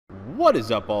What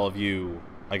is up, all of you,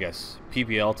 I guess,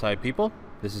 PPL type people?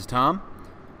 This is Tom.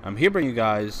 I'm here bringing you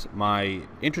guys my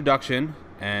introduction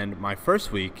and my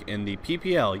first week in the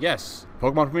PPL. Yes,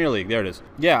 Pokemon Premier League. There it is.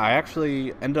 Yeah, I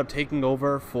actually ended up taking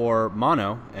over for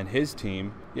Mono and his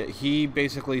team. Yeah, he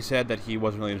basically said that he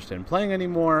wasn't really interested in playing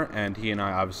anymore, and he and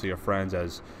I obviously are friends,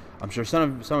 as I'm sure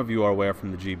some of you are aware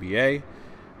from the GBA.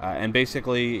 And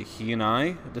basically, he and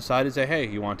I decided to say, hey,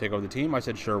 you want to take over the team? I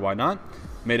said, sure, why not?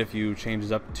 Made a few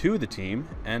changes up to the team,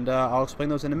 and I'll explain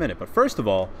those in a minute. But first of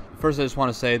all, I just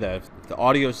want to say that if the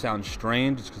audio sounds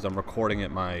strange, it's because I'm recording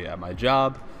at my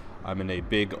job. I'm in a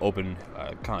big open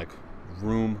kind of like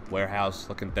room, warehouse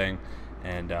looking thing,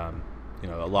 and you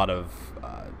know, a lot of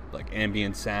like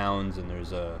ambient sounds, and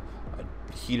there's a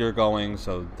heater going,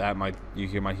 so that might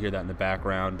hear that in the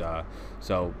background.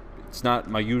 So it's not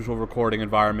my usual recording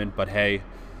environment, but hey,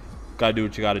 gotta do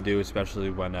what you gotta do,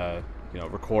 especially when you know,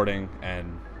 recording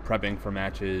and prepping for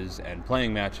matches and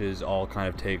playing matches all kind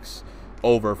of takes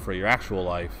over for your actual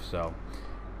life. So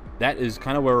that is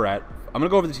kind of where we're at. I'm gonna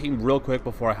go over the team real quick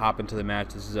before I hop into the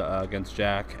match. This is against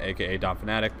Jack, aka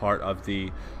Donphanatic, part of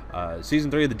the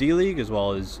Season 3 of the D-League, as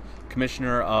well as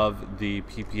commissioner of the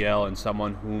PPL, and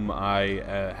someone whom I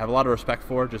have a lot of respect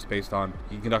for, just based on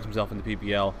he conducts himself in the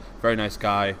PPL. Very nice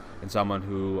guy, and someone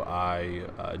who I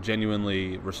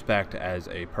genuinely respect as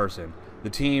a person. The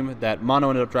team that Mono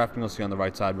ended up drafting, you'll see on the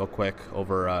right side real quick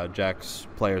over Jack's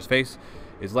player's face,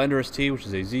 is Landorus T, which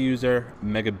is a Z user,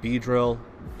 Mega Beedrill,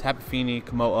 Tapu Fini,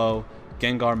 Komodo,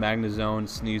 Gengar, Magnezone,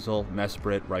 Sneasel,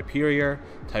 Mesprit, Rhyperior,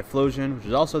 Typhlosion, which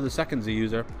is also the second Z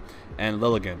user, and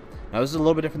Lilligant. Now this is a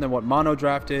little bit different than what Mono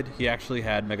drafted. He actually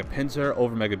had Mega Pinsir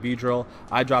over Mega Beedrill.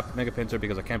 I dropped Mega Pinsir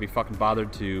because I can't be fucking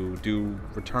bothered to do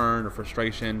return or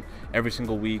frustration every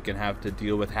single week and have to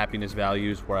deal with happiness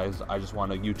values, whereas I just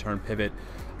want a U-turn pivot.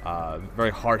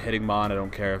 Very hard-hitting mon. I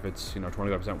don't care if it's, you know,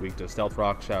 25% weak to Stealth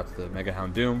Rock. Shout out to the Mega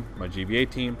Houndoom, my GBA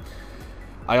team.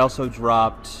 I also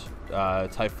dropped I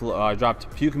dropped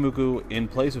Pyukumuku in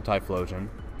place of Typhlosion,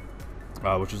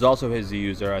 which was also his Z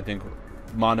user. I think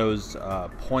Mono's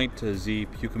point to Z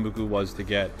Pyukumuku was to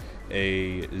get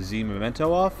a Z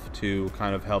Memento off to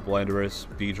kind of help Landorus,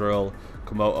 Beedrill,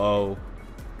 Komodo,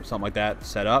 something like that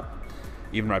set up,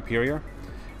 even Rhyperior.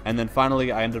 And then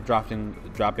finally, I ended up dropping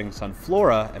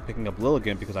Sunflora and picking up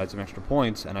Lilligant because I had some extra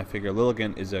points, and I figure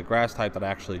Lilligant is a grass type that I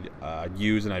actually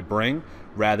use and I bring,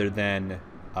 rather than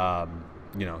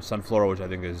you know, Sunflora, which I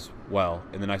think is, well,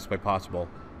 in the nicest way possible,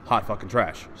 hot fucking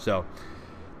trash. So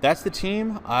that's the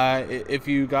team. If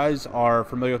you guys are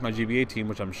familiar with my GBA team,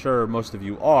 which I'm sure most of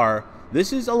you are,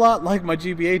 this is a lot like my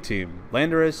GBA team.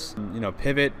 Landorus, you know,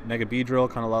 Pivot, Mega Beedrill,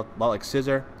 kind of a lot like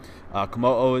Scissor.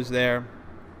 Komodo is there.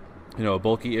 You know, a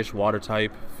bulky-ish water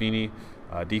type. Fini,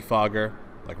 Defogger,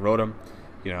 like Rotom.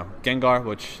 You know, Gengar,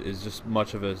 which is just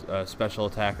much of a special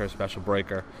attacker, special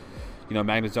breaker. You know,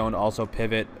 Magnezone, also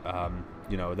Pivot.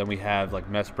 You know, then we have like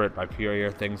Mesprit,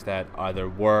 Rhyperior, things that either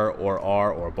were or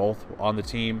are or both on the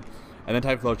team. And then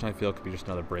Typhlosion, I feel, could be just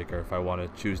another breaker if I want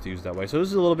to choose to use it that way. So this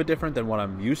is a little bit different than what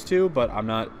I'm used to, but I'm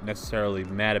not necessarily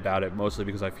mad about it, mostly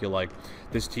because I feel like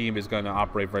this team is going to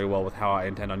operate very well with how I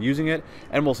intend on using it,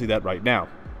 and we'll see that right now.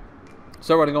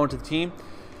 So we're going to go into the team.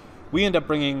 We end up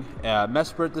bringing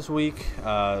Mesprit this week,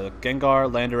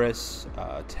 Gengar, Landorus,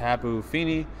 Tapu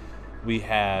Fini. We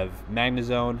have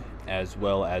Magnezone as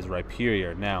well as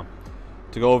Rhyperior. Now,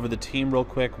 to go over the team real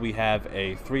quick, we have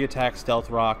a 3-attack Stealth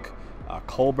Rock,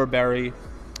 Colbur Berry,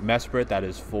 Mesprit, that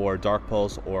is for Dark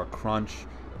Pulse or Crunch,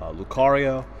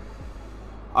 Lucario.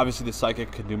 Obviously, the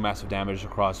Psychic can do massive damage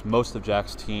across most of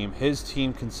Jack's team. His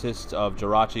team consists of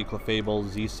Jirachi, Clefable,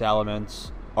 Z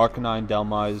Salamence, Arcanine,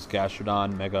 Delmise,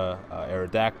 Gastrodon, Mega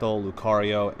Aerodactyl,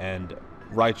 Lucario, and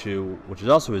Raichu, which is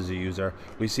also a Z user.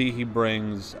 We see he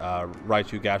brings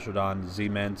Raichu, Gastrodon,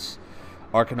 Z-Ments,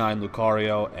 Arcanine,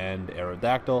 Lucario, and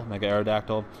Aerodactyl, Mega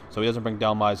Aerodactyl. So he doesn't bring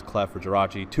Delmise, Clef, or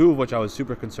Jirachi, two of which I was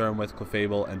super concerned with,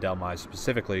 Clefable and Delmise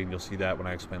specifically, and you'll see that when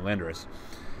I explain Landorus.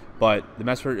 But the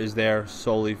Mesprit is there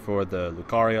solely for the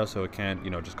Lucario, so it can't,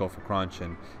 you know, just go for Crunch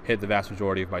and hit the vast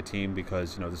majority of my team,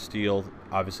 because, you know, the Steel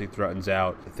obviously threatens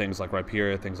out things like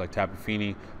Rhyperior, things like Tapu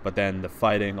Fini, but then the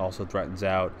Fighting also threatens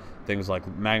out things like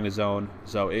Magnezone.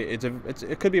 So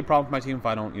it could be a problem for my team if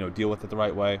I don't, you know, deal with it the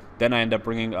right way. Then I end up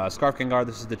bringing Scarf Gengar.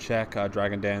 This is the check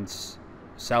Dragon Dance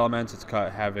Salamence. It's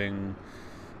having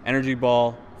Energy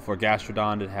Ball. For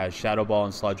Gastrodon, it has Shadow Ball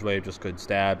and Sludge Wave, just good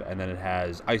stab, and then it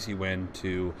has Icy Wind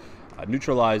to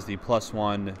neutralize the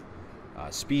 +1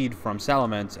 speed from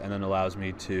Salamence, and then allows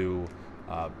me to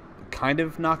kind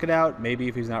of knock it out. Maybe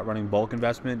if he's not running bulk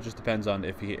investment, just depends on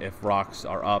if rocks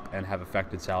are up and have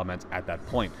affected Salamence at that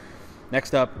point.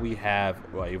 Next up, we have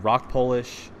a Rock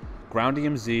Polish, Ground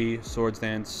EMZ, Swords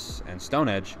Dance, and Stone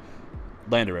Edge,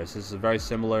 Landorus. This is very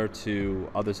similar to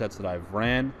other sets that I've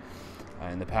ran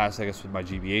in the past, I guess, with my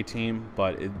GBA team.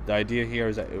 But the idea here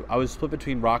is that I was split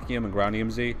between Rockium and Ground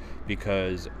EMZ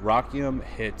because Rockium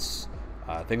hits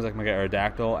things like Mega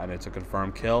Aerodactyl, and it's a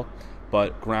confirmed kill.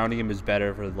 But Groundium is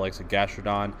better for the likes of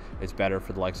Gastrodon. It's better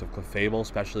for the likes of Clefable,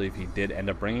 especially if he did end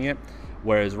up bringing it.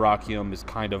 Whereas Rockium is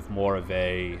kind of more of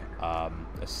a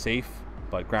safe,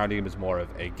 but Groundium is more of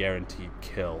a guaranteed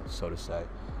kill, so to say.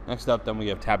 Next up, then we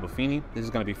have Tapu Fini. This is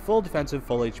going to be full defensive,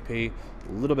 full HP,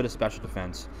 a little bit of special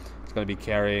defense. It's going to be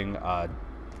carrying, I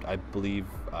believe,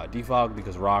 Defog,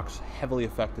 because rocks heavily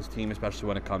affect this team, especially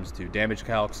when it comes to damage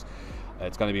calcs.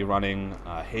 It's going to be running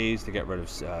Haze to get rid of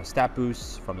stat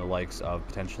boosts from the likes of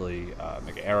potentially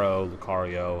Mega Arrow,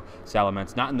 Lucario,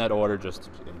 Salamence, not in that order, just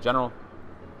in general.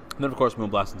 And then, of course,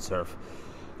 Moonblast and Surf.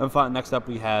 And next up,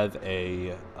 we have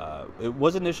it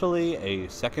was initially a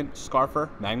second Scarfer,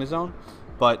 Magnezone,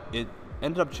 but it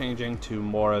ended up changing to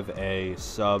more of a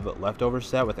sub-leftover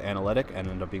set with Analytic and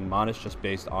ended up being Monish just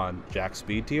based on Jack's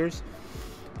speed tiers.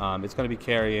 It's going to be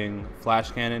carrying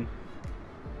Flash Cannon.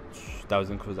 That was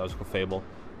Clefable.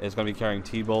 It's going to be carrying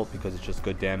T-Bolt because it's just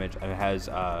good damage, and it has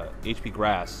HP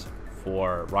Grass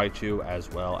for Raichu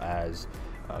as well as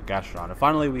Gastrodon. And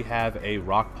finally, we have a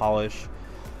Rock Polish.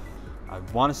 I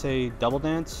want to say Double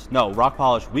Dance. No, Rock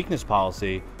Polish Weakness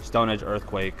Policy, Stone Edge,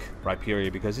 Earthquake,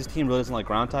 Rhyperior, because his team really doesn't like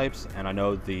ground types, and I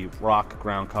know the rock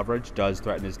ground coverage does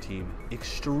threaten his team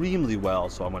extremely well,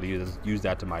 so I'm going to use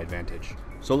that to my advantage.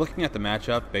 So looking at the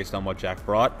matchup, based on what Jack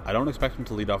brought, I don't expect him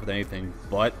to lead off with anything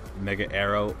but Mega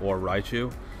Arrow or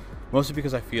Raichu. Mostly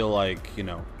because I feel like, you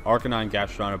know, Arcanine and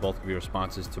Gastrodon are both going to be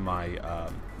responses to my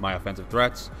my offensive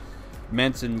threats.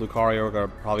 Mence and Lucario are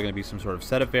probably going to be some sort of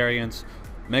setup variants.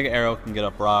 Mega Arrow can get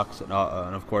up rocks, and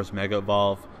of course Mega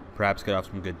Evolve, perhaps get off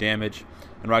some good damage.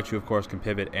 And Raichu, of course, can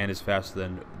pivot and is faster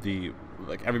than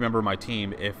every member of my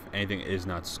team if anything is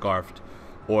not scarfed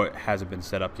or hasn't been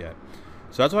set up yet.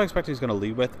 So that's what I expect he's going to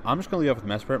lead with. I'm just going to lead off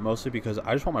with Mesprit, mostly because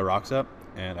I just want my rocks up,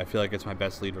 and I feel like it's my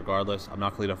best lead regardless. I'm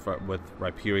not going to lead off with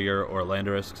Rhyperior or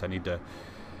Landorus because I need to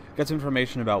get some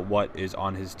information about what is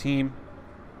on his team.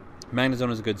 Magnezone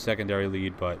is a good secondary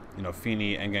lead, but you know,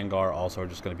 Fini and Gengar also are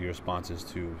just going to be responses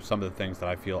to some of the things that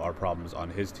I feel are problems on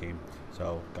his team.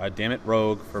 So, god damn it,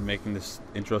 Rogue, for making this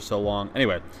intro so long.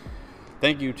 Anyway,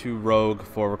 thank you to Rogue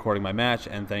for recording my match,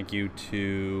 and thank you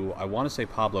to, I want to say,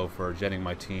 Pablo for genning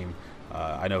my team.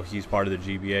 I know he's part of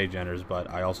the GBA geners, but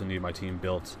I also need my team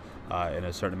built in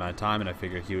a certain amount of time, and I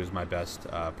figured he was my best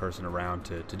person around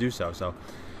to do so. So,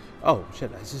 oh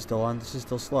shit, this is still on. This is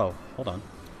still slow. Hold on.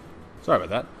 Sorry about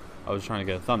that. I was trying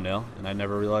to get a thumbnail, and I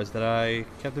never realized that I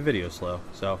kept the video slow.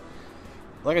 So,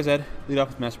 like I said, lead off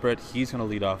with Mesprit. He's going to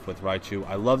lead off with Raichu.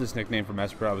 I love this nickname for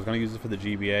Mesprit. I was going to use it for the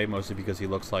GBA, mostly because he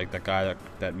looks like that guy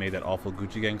that made that awful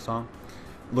Gucci Gang song.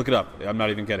 Look it up. I'm not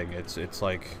even kidding. It's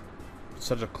like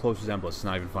such a close resemblance. It's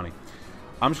not even funny.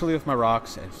 I'm just going to lead with my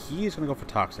rocks, and he's going to go for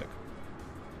Toxic.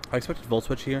 I expected Volt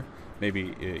Switch here.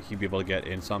 Maybe he'd be able to get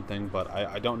in something, but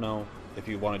I don't know if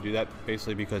you want to do that,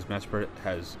 basically because Mesprit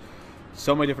has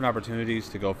so many different opportunities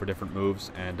to go for different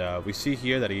moves, and we see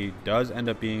here that he does end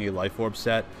up being a Life Orb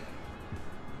set.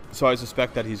 So I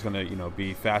suspect that he's going to, you know,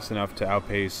 be fast enough to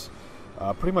outpace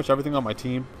pretty much everything on my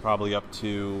team, probably up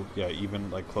to, yeah,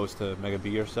 even like close to Mega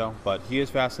B or so. But he is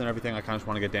faster than everything. I kind of just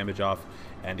want to get damage off,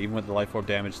 and even with the Life Orb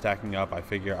damage stacking up, I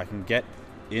figure I can get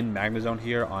in Magnezone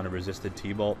here on a resisted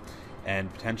T-Bolt,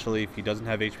 and potentially if he doesn't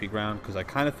have HP Ground, because I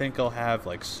kind of think he'll have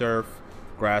like Surf,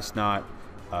 Grass Knot,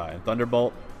 and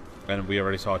Thunderbolt. And we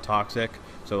already saw a Toxic,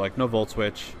 so like no Volt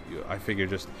Switch. I figure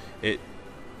just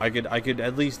I could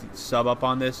at least sub up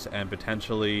on this and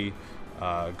potentially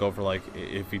go for, like,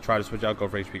 if you try to switch out, go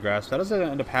for HP Grass. That doesn't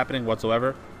end up happening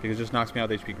whatsoever because it just knocks me out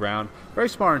with HP Ground. Very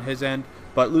smart on his end,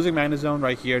 but losing Magnezone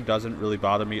right here doesn't really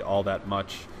bother me all that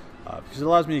much because it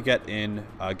allows me to get in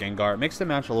Gengar. It makes the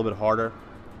match a little bit harder.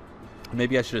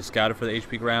 Maybe I should have scouted for the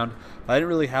HP Ground, but I didn't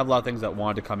really have a lot of things that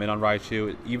wanted to come in on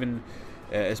Raichu, even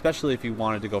especially if you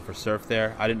wanted to go for Surf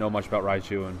there. I didn't know much about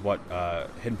Raichu and what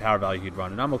hidden power value he'd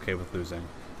run, and I'm okay with losing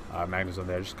Magnezone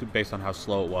there, just based on how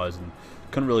slow it was, and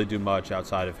couldn't really do much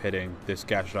outside of hitting this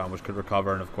Gastrodon, which could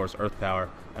recover, and of course Earth Power,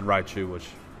 and Raichu, which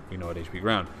we know at HP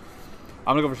Ground.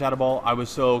 I'm going to go for Shadow Ball. I was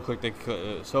so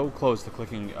close to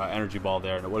clicking Energy Ball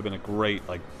there, and it would have been a great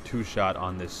like two-shot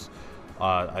on this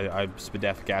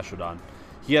Spadef Gastrodon.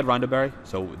 He had Rondo Berry,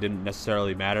 so it didn't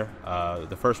necessarily matter.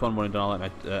 The first one wouldn't have done all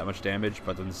that much damage,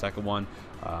 but then the second one,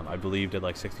 I believe, did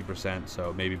like 60%,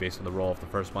 so maybe based on the roll of the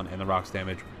first one and the rocks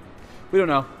damage. We don't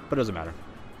know, but it doesn't matter.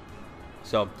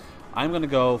 So I'm going to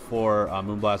go for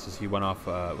Moonblast as he went off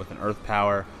with an Earth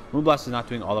Power. Moonblast is not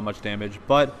doing all that much damage,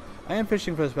 but I am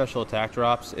fishing for the special attack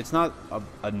drops. It's not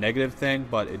a negative thing,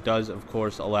 but it does, of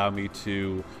course, allow me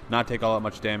to not take all that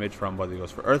much damage from whether he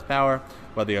goes for Earth Power,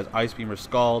 whether he has Ice Beam or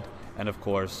Scald, and of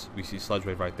course, we see Sludge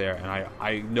Wave right there, and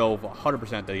I know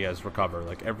 100% that he has Recover.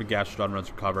 Like, every Gastrodon runs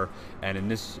Recover, and in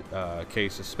this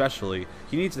case especially,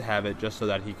 he needs to have it just so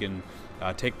that he can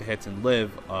take the hits and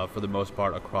live, for the most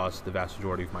part, across the vast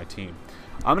majority of my team.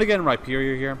 I'm going to get in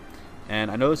Rhyperior here. And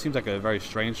I know this seems like a very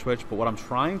strange switch, but what I'm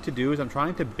trying to do is I'm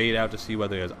trying to bait out to see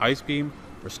whether he has Ice Beam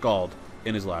or Scald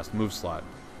in his last move slot.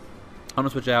 I'm going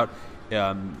to switch out,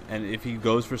 and if he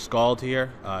goes for Scald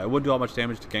here, it wouldn't do all much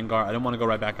damage to Gengar. I didn't want to go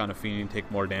right back on a Feeny and take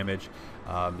more damage,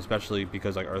 especially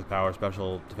because like Earth Power,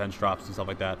 special defense drops and stuff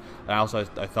like that. And also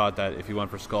I thought that if he went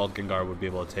for Scald, Gengar would be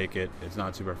able to take it. It's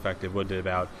not super effective. Would do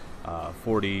about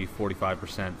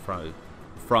 40-45%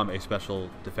 from a special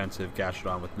defensive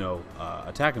Gastrodon with no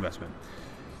attack investment.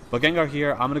 But Gengar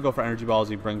here, I'm going to go for Energy Balls.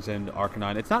 He brings in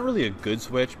Arcanine. It's not really a good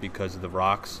switch because of the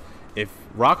rocks. If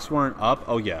rocks weren't up,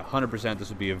 oh yeah, 100% this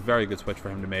would be a very good switch for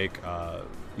him to make,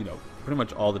 you know, pretty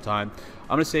much all the time. I'm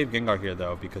going to save Gengar here,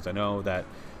 though, because I know that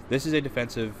this is a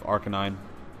defensive Arcanine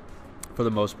for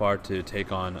the most part to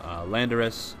take on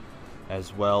Landorus,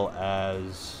 as well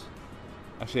as...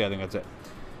 Actually, I think that's it.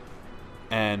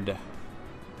 And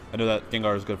I know that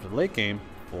Gengar is good for the late game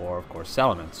for, of course,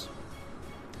 Salamence.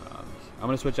 I'm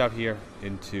going to switch out here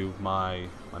into my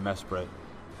Mesprit.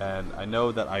 And I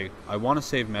know that I want to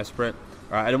save Mesprit.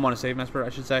 Or I didn't want to save Mesprit, I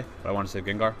should say, but I want to save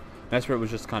Gengar. Mesprit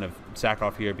was just kind of sack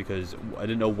off here because I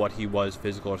didn't know what he was,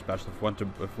 physical or special. If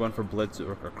we went for Blitz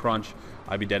or Crunch,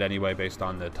 I'd be dead anyway based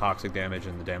on the toxic damage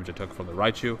and the damage I took from the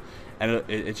Raichu. And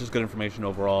it's just good information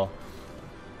overall.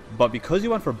 But because he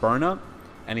went for Burn Up,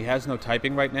 and he has no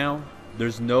typing right now,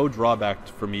 there's no drawback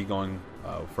for me going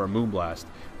for a Moonblast.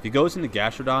 If he goes into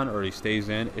Gastrodon or he stays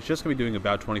in, it's just going to be doing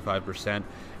about 25%.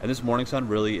 And this Morning Sun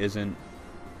really isn't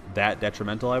that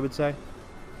detrimental, I would say.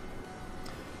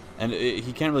 And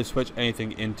he can't really switch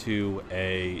anything into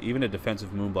even a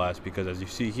defensive Moonblast because, as you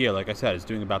see here, like I said, it's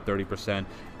doing about 30%.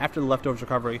 After the Leftovers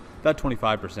recovery, about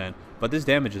 25%. But this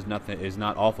damage is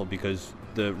not awful because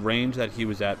the range that he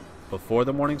was at before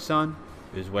the Morning Sun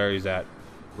is where he's at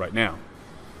right now.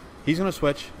 He's going to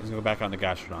switch. He's going to go back on to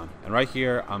Gastrodon. And right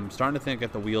here, I'm starting to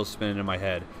get the wheels spinning in my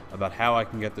head about how I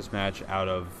can get this match out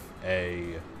of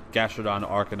a Gastrodon,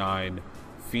 Arcanine,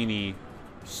 Feeny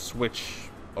switch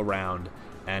around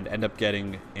and end up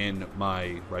getting in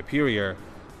my Rhyperior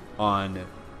on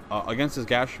against this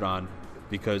Gastrodon,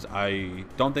 because I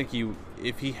don't think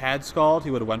if he had Scald,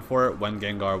 he would have went for it when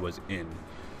Gengar was in.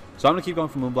 So I'm going to keep going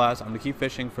for Moonblast. I'm going to keep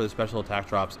fishing for the special attack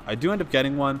drops. I do end up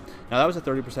getting one. Now, that was a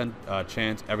 30%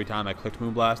 chance every time I clicked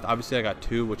Moonblast. Obviously, I got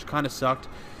two, which kind of sucked.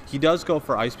 He does go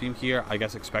for Ice Beam here, I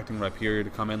guess expecting Rhyperior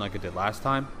to come in like it did last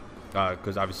time,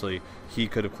 because obviously he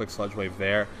could have clicked Sludge Wave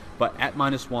there. But at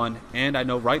 -1, and I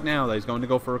know right now that he's going to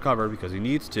go for Recover because he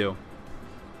needs to,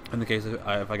 in the case of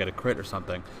if I get a crit or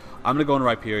something. I'm going to go into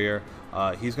Rhyperior.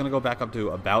 He's going to go back up to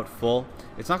about full.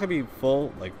 It's not going to be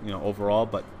full, like, you know, overall,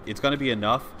 but it's going to be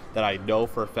enough that I know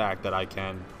for a fact that I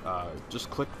can just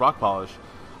click Rock Polish.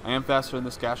 I am faster than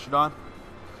this Gastrodon.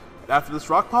 And after this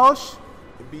Rock Polish,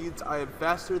 it means I am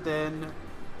faster than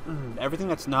everything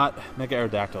that's not Mega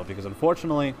Aerodactyl, because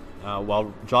unfortunately,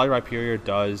 while Jolly Rhyperior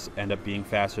does end up being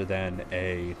faster than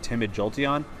a timid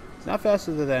Jolteon, it's not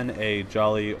faster than a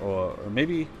Jolly, or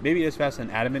maybe it is faster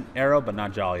than Adamant Arrow, but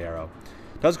not Jolly Arrow.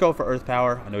 Does go for Earth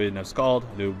Power. I know he didn't have Scald.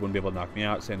 I knew he wouldn't be able to knock me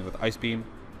out. Same thing with Ice Beam.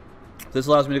 This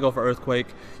allows me to go for Earthquake.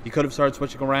 He could have started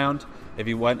switching around if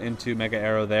he went into Mega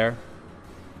Arrow there.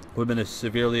 Would have been a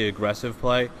severely aggressive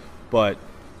play, but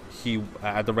he,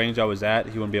 at the range I was at,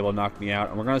 he wouldn't be able to knock me out.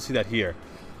 And we're going to see that here.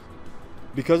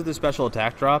 Because of the special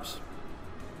attack drops,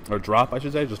 or drop, I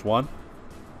should say, just one.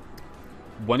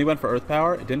 When he went for Earth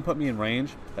Power, it didn't put me in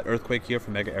range. That Earthquake here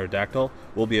from Mega Aerodactyl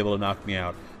will be able to knock me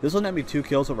out. This will net me 2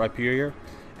 kills with Rhyperior,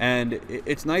 and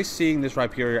it's nice seeing this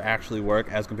Rhyperior actually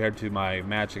work as compared to my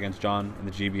match against John in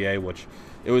the GBA, which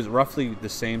it was roughly the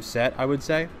same set, I would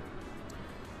say.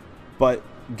 But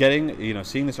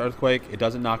seeing this Earthquake, it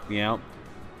doesn't knock me out,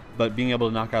 but being able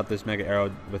to knock out this Mega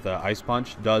Arrow with an Ice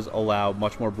Punch does allow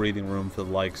much more breathing room for the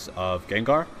likes of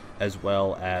Gengar, as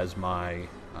well as my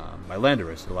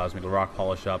Landorus. It allows me to Rock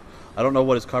Polish up. I don't know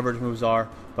what his coverage moves are,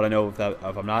 but I know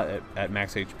if I'm not at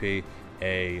max HP,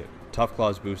 a Tough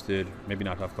Claws boosted, maybe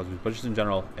not Tough Claws boosted, but just in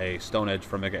general, a Stone Edge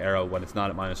from Mega Arrow when it's not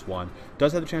at -1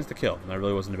 does have the chance to kill, and I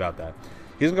really wasn't about that.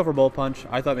 He doesn't go for Bullet Punch.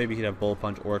 I thought maybe he'd have Bullet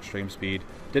Punch or Extreme Speed.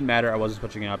 Didn't matter. I wasn't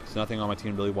switching out because nothing on my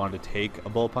team really wanted to take a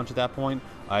Bullet Punch at that point.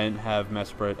 I didn't have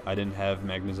Mesprit. I didn't have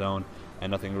Magnezone,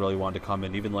 and nothing really wanted to come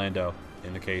in, even Lando,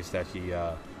 in the case that he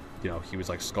you know, he was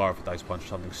like Scarf with Ice Punch or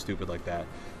something stupid like that.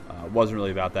 Wasn't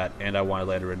really about that, and I wanted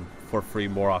Landerin for free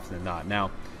more often than not.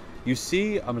 Now, you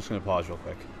see, I'm just going to pause real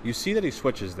quick. You see that he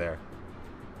switches there,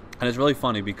 and it's really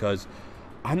funny because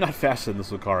I'm not faster than this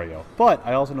Lucario, but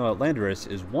I also know that Landorus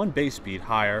is 1 base speed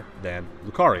higher than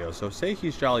Lucario. So say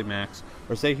he's Jolly Max,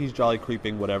 or say he's Jolly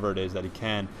creeping whatever it is that he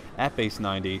can at base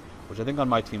 90, which I think on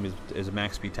my team is a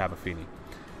max speed Tapu Fini.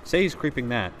 Say he's creeping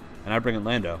that, and I bring in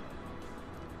Lando.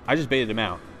 I just baited him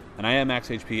out, and I am max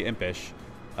HP Impish,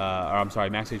 or I'm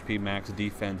sorry, max HP, max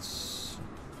defense.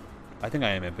 I think I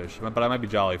am Impish, but I might be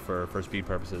Jolly for speed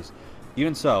purposes.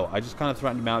 Even so, I just kind of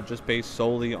threatened him out just based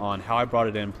solely on how I brought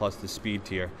it in plus the speed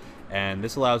tier, and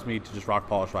this allows me to just Rock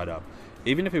Polish right up.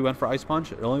 Even if he went for Ice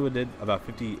Punch, it only did about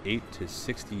 58 to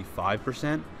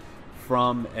 65%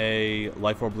 from a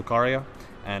Life Orb Lucario,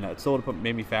 and it still would have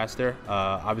made me faster.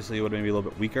 Obviously, it would have made me a little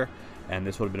bit weaker, and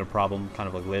this would have been a problem kind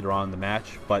of like later on in the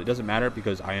match, but it doesn't matter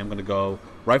because I am going to go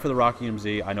right for the Rock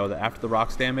EMZ. I know that after the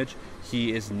Rock's damage,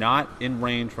 he is not in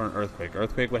range for an Earthquake.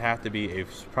 Earthquake would have to be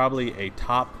probably a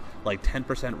top like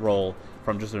 10% roll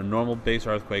from just a normal base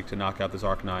Earthquake to knock out this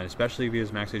Arcanine, especially if he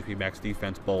has max HP, max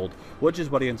defense, bold, which is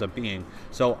what he ends up being.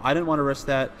 So I didn't want to risk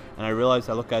that, and I realized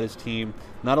I look at his team,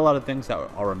 not a lot of things that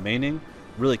are remaining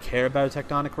really care about a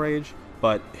Tectonic Rage,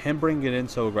 but him bringing it in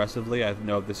so aggressively, I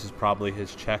know this is probably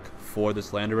his check for this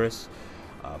Landorus.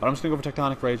 But I'm just going to go for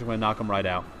Tectonic Rage. I'm going to knock him right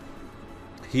out.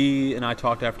 He and I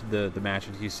talked after the match,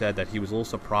 and he said that he was a little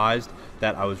surprised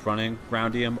that I was running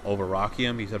Groundium over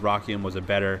Rockium. He said Rockium was a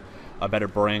better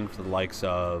bring for the likes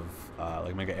of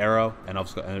like Mega Arrow, and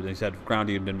he said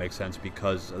Groundium didn't make sense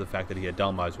because of the fact that he had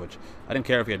Delmise, which I didn't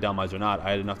care if he had Delmise or not.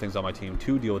 I had enough things on my team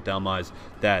to deal with Delmise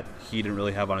that he didn't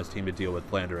really have on his team to deal with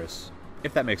Landorus,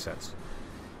 if that makes sense.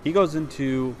 He goes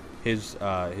into his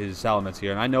Salamence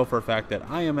here, and I know for a fact that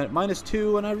I am at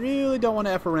 -2, and I really don't want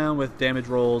to F around with damage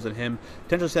rolls and him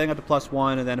potentially setting up to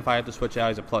 +1, and then if I have to switch out,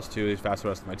 he's at +2, he's faster than the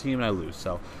rest of my team, and I lose.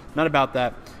 So, not about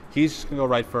that. He's just going to go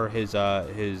right for his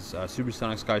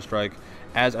Supersonic Sky Strike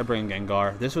as I bring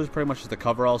Gengar. This was pretty much just a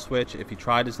coverall switch. If he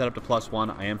tried to set up to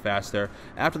 +1, I am faster.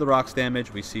 After the Rock's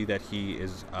damage, we see that he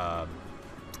is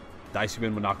the Icy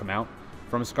Wind would knock him out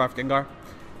from his Scarf Gengar.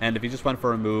 And if he just went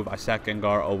for a move, I sack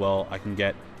Gengar, oh well, I can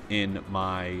get in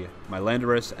my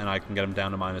Landorus, and I can get him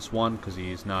down to -1 because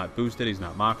he's not boosted, he's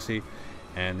not Moxie,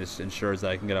 and this ensures that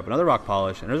I can get up another Rock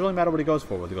Polish, and it doesn't really matter what he goes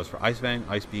for, whether he goes for Ice Fang,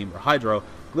 Ice Beam, or Hydro,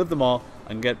 live them all,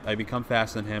 I become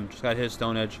faster than him, just gotta hit his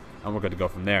Stone Edge, and we're good to go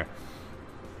from there.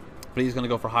 But he's gonna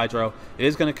go for Hydro, it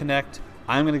is gonna connect.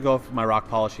 I'm going to go for my Rock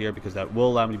Polish here because that will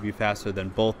allow me to be faster than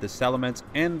both the Salamence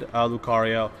and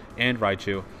Lucario and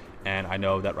Raichu, and I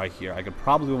know that right here I could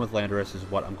probably win with Landorus is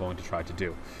what I'm going to try to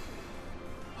do.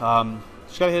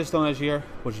 Just got to hit a Stone Edge here,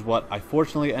 which is what I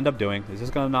fortunately end up doing. Is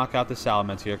just going to knock out this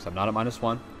Salamence here because I'm not at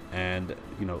 -1. And,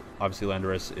 you know, obviously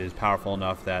Landorus is powerful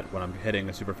enough that when I'm hitting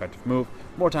a super effective move,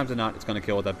 more times than not, it's going to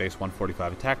kill with that base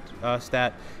 145 attack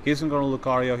stat. He's going to go to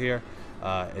Lucario here,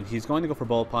 and he's going to go for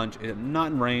Bullet Punch. Not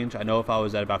in range. I know if I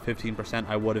was at about 15%,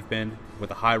 I would have been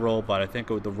with a high roll, but I think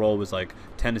the roll was like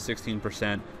 10 to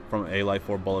 16% from a Life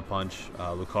Orb Bullet Punch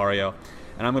Lucario.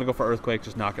 And I'm going to go for Earthquake,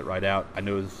 just knock it right out. I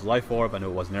knew this was Life Orb. I knew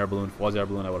it wasn't Air Balloon. If it was Air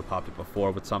Balloon, I would have popped it before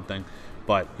with something.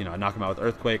 But, you know, I knock him out with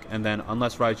Earthquake. And then,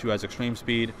 unless Raichu has Extreme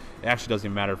Speed, it actually doesn't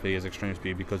even matter if he has Extreme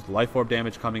Speed because the Life Orb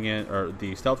damage coming in, or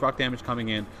the Stealth Rock damage coming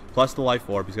in, plus the Life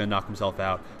Orb, he's going to knock himself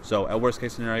out. So, at worst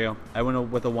case scenario, I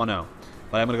win with a 1-0.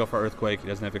 But I'm going to go for Earthquake. He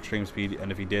doesn't have Extreme Speed,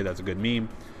 and if he did, that's a good meme.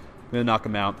 I'm going to knock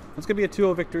him out. It's going to be a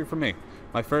 2-0 victory for me.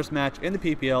 My first match in the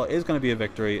PPL is going to be a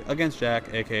victory against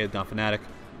Jack, a.k.a. Donphanatic.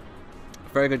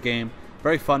 Very good game.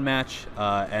 Very fun match,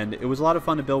 and it was a lot of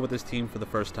fun to build with this team for the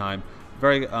first time.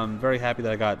 Very happy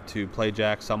that I got to play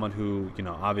Jack, someone who, you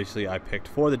know, obviously I picked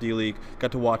for the D-League,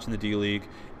 got to watch in the D-League,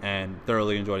 and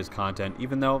thoroughly enjoyed his content,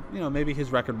 even though, you know, maybe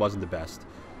his record wasn't the best.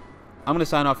 I'm going to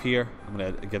sign off here. I'm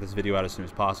going to get this video out as soon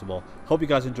as possible. Hope you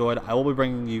guys enjoyed. I will be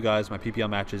bringing you guys my PPL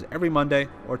matches every Monday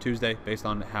or Tuesday based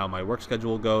on how my work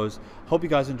schedule goes. Hope you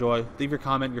guys enjoy. Leave your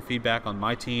comment, your feedback on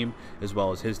my team as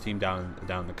well as his team down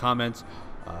in the comments.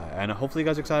 And hopefully you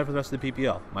guys are excited for the rest of the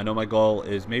PPL. I know my goal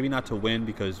is maybe not to win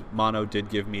because Mono did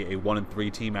give me a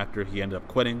 1-3 team after he ended up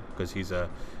quitting because he's a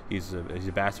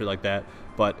bastard like that.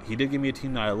 But he did give me a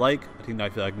team that I like, a team that I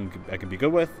feel like I can be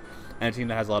good with, and a team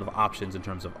that has a lot of options in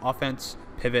terms of offense,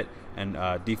 pivot, and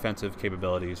defensive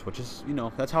capabilities, which is, you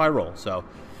know, that's how I roll. So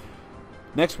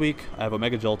next week I have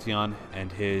Omega Jolteon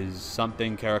and his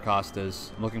something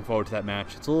Caracostas. I'm looking forward to that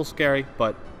match. It's a little scary,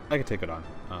 but I can take it on.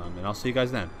 And I'll see you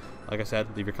guys then. Like I said,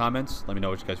 leave your comments. Let me know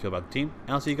what you guys feel about the team,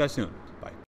 and I'll see you guys soon.